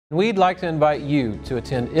We'd like to invite you to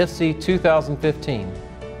attend IFCEE 2015,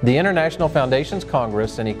 the International Foundations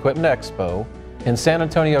Congress and Equipment Expo in San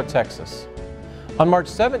Antonio, Texas. On March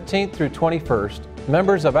 17th through 21st,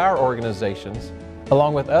 members of our organizations,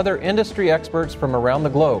 along with other industry experts from around the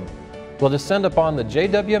globe, will descend upon the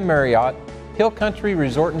JW Marriott Hill Country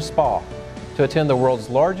Resort and Spa to attend the world's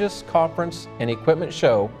largest conference and equipment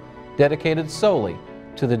show dedicated solely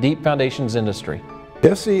to the deep foundations industry.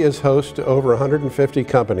 IFCEE is host to over 150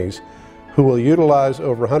 companies who will utilize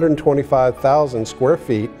over 125,000 square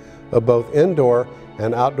feet of both indoor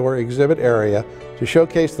and outdoor exhibit area to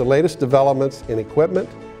showcase the latest developments in equipment,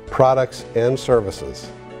 products, and services.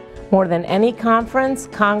 More than any conference,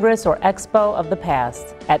 congress, or expo of the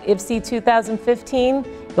past, at IFCEE 2015,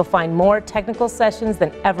 you'll find more technical sessions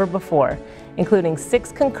than ever before, including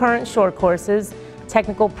 6 concurrent short courses,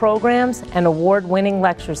 technical programs, and award-winning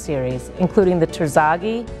lecture series, including the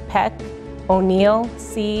Terzaghi, Peck, O'Neill,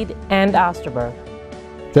 Seed, and Osterberg.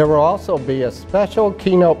 There will also be a special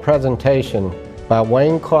keynote presentation by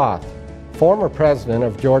Wayne Cloth, former president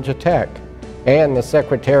of Georgia Tech and the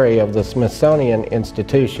secretary of the Smithsonian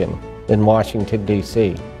Institution in Washington,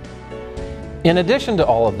 D.C. In addition to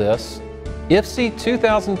all of this, IFCEE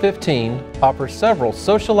 2015 offers several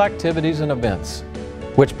social activities and events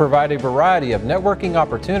which provide a variety of networking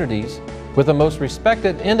opportunities with the most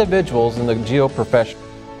respected individuals in the geo profession.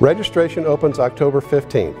 Registration opens October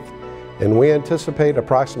 15th, and we anticipate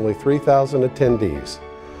approximately 3,000 attendees.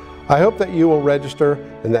 I hope that you will register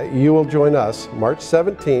and that you will join us March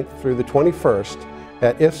 17th through the 21st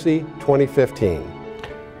at IFCEE 2015.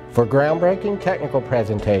 For groundbreaking technical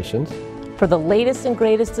presentations, for the latest and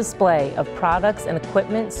greatest display of products and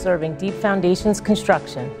equipment serving deep foundations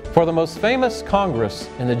construction, for the most famous congress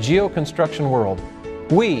in the geo-construction world,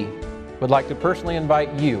 we would like to personally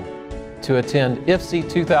invite you to attend IFCEE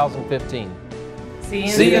 2015. See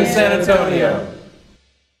you in San Antonio.